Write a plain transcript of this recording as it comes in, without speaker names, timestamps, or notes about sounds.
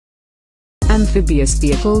amphibious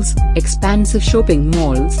vehicles, expansive shopping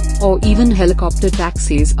malls, or even helicopter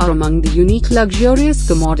taxis are among the unique luxurious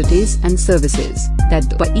commodities and services that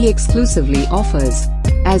Dubai exclusively offers.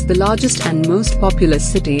 As the largest and most populous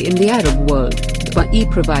city in the Arab world, Dubai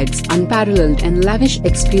provides unparalleled and lavish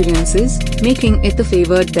experiences, making it the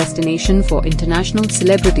favored destination for international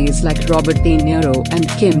celebrities like Robert De Niro and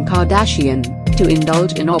Kim Kardashian to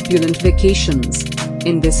indulge in opulent vacations.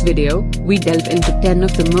 In this video, we delve into 10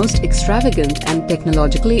 of the most extravagant and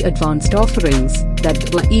technologically advanced offerings that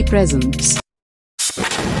Dubai presents.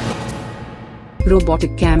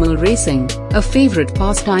 Robotic camel racing, a favorite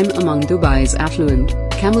pastime among Dubai's affluent,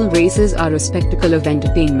 camel races are a spectacle of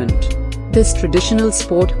entertainment. This traditional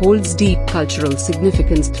sport holds deep cultural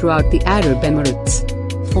significance throughout the Arab Emirates.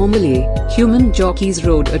 Formerly, human jockeys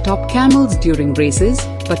rode atop camels during races,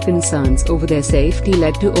 but concerns over their safety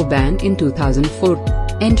led to a ban in 2004.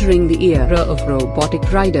 Entering the era of robotic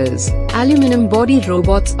riders, aluminum-bodied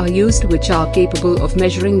robots are used which are capable of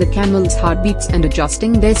measuring the camels' heartbeats and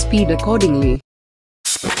adjusting their speed accordingly.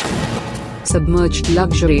 Submerged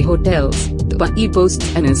luxury hotels. Dubai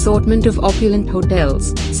boasts an assortment of opulent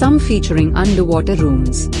hotels, some featuring underwater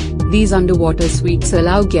rooms. These underwater suites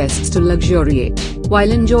allow guests to luxuriate,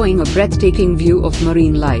 while enjoying a breathtaking view of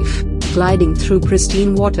marine life, gliding through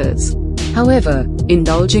pristine waters. However,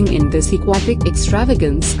 indulging in this aquatic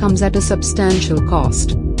extravagance comes at a substantial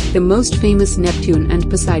cost. The most famous Neptune and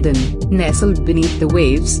Poseidon, nestled beneath the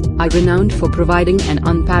waves, are renowned for providing an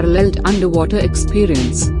unparalleled underwater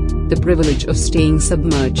experience. The privilege of staying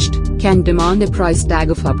submerged can demand a price tag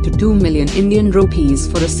of up to 2 million Indian rupees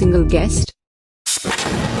for a single guest.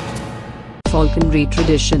 Falconry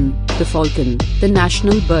tradition. The falcon, the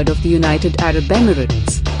national bird of the United Arab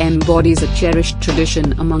Emirates, embodies a cherished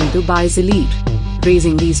tradition among Dubai's elite.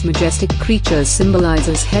 Raising these majestic creatures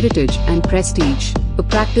symbolizes heritage and prestige, a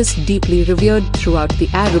practice deeply revered throughout the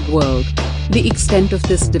Arab world. The extent of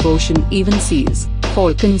this devotion even sees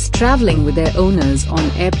falcons traveling with their owners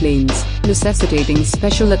on airplanes, necessitating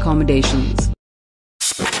special accommodations.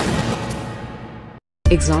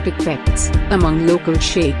 Exotic pets. Among local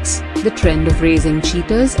sheikhs, the trend of raising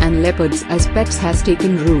cheetahs and leopards as pets has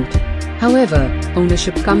taken root. However,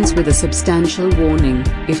 ownership comes with a substantial warning.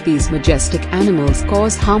 If these majestic animals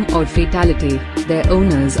cause harm or fatality, their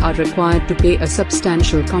owners are required to pay a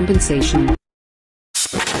substantial compensation.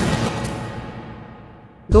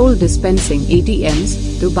 Gold dispensing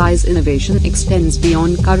ATMs. Dubai's innovation extends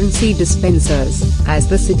beyond currency dispensers, as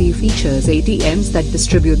the city features ATMs that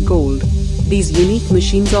distribute gold. These unique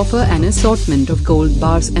machines offer an assortment of gold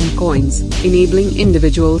bars and coins, enabling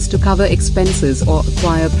individuals to cover expenses or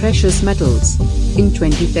acquire precious metals. In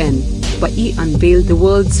 2010, Dubai unveiled the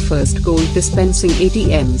world's first gold dispensing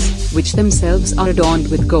ATMs, which themselves are adorned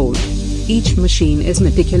with gold. Each machine is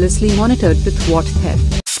meticulously monitored to thwart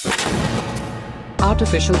theft.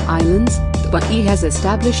 Artificial islands. Dubai has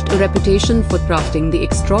established a reputation for crafting the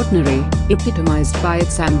extraordinary, epitomized by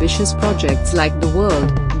its ambitious projects like the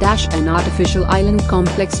World, an artificial island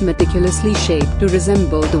complex meticulously shaped to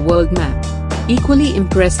resemble the world map. Equally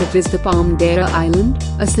impressive is the Palmdera Island,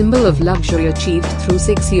 a symbol of luxury achieved through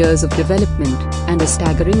 6 years of development, and a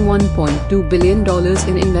staggering $1.2 billion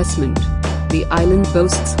in investment. The island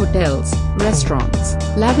boasts hotels, restaurants,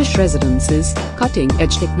 lavish residences,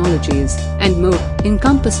 cutting-edge technologies, and more,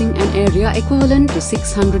 encompassing an area equivalent to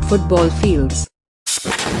 600 football fields.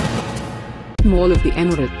 Mall of the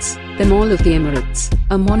Emirates. The Mall of the Emirates,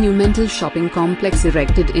 a monumental shopping complex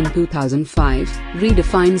erected in 2005,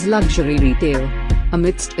 redefines luxury retail.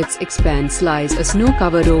 Amidst its expanse lies a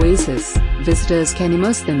snow-covered oasis. Visitors can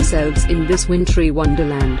immerse themselves in this wintry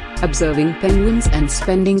wonderland, observing penguins and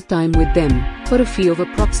spending time with them, for a fee of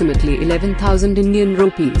approximately 11,000 Indian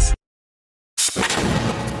rupees.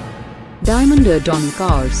 Diamond-adorned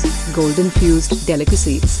cars. Gold-infused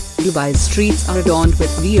delicacies. Dubai's streets are adorned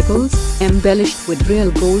with vehicles, embellished with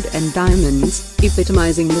real gold and diamonds,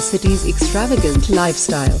 epitomizing the city's extravagant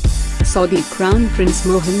lifestyle. Saudi Crown Prince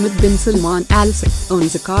Mohammed bin Salman Al Saud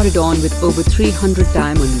owns a car adorned with over 300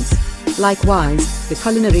 diamonds. Likewise, the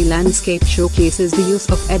culinary landscape showcases the use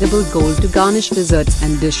of edible gold to garnish desserts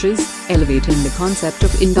and dishes, elevating the concept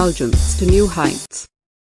of indulgence to new heights.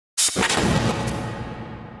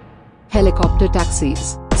 Helicopter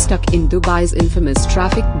taxis. Stuck in Dubai's infamous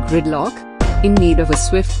traffic gridlock? In need of a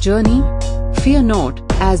swift journey? Fear not,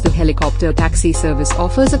 as the helicopter taxi service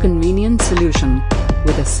offers a convenient solution.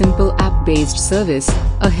 With a simple app-based service,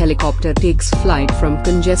 a helicopter takes flight from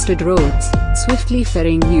congested roads, swiftly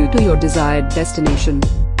ferrying you to your desired destination.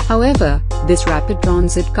 However, this rapid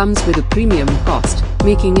transit comes with a premium cost,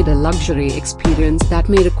 making it a luxury experience that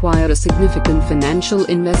may require a significant financial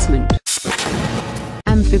investment.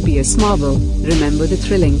 amphibious marvel. Remember the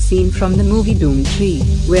thrilling scene from the movie Doom 3,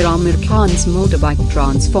 where Amir Khan's motorbike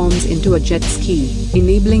transforms into a jet ski,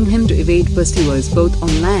 enabling him to evade pursuers both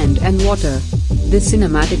on land and water. This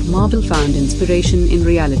cinematic marvel found inspiration in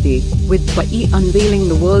reality, with BAE unveiling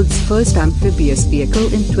the world's first amphibious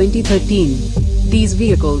vehicle in 2013. These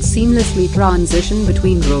vehicles seamlessly transition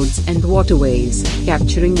between roads and waterways,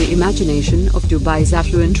 capturing the imagination of Dubai's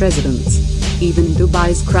affluent residents. Even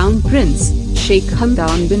Dubai's Crown Prince, Sheikh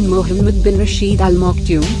Hamdan bin Mohammed bin Rashid Al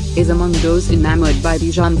Maktoum, is among those enamored by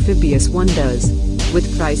these amphibious wonders.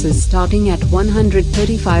 With prices starting at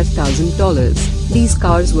 $135,000, these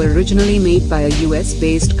cars were originally made by a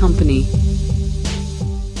US-based company.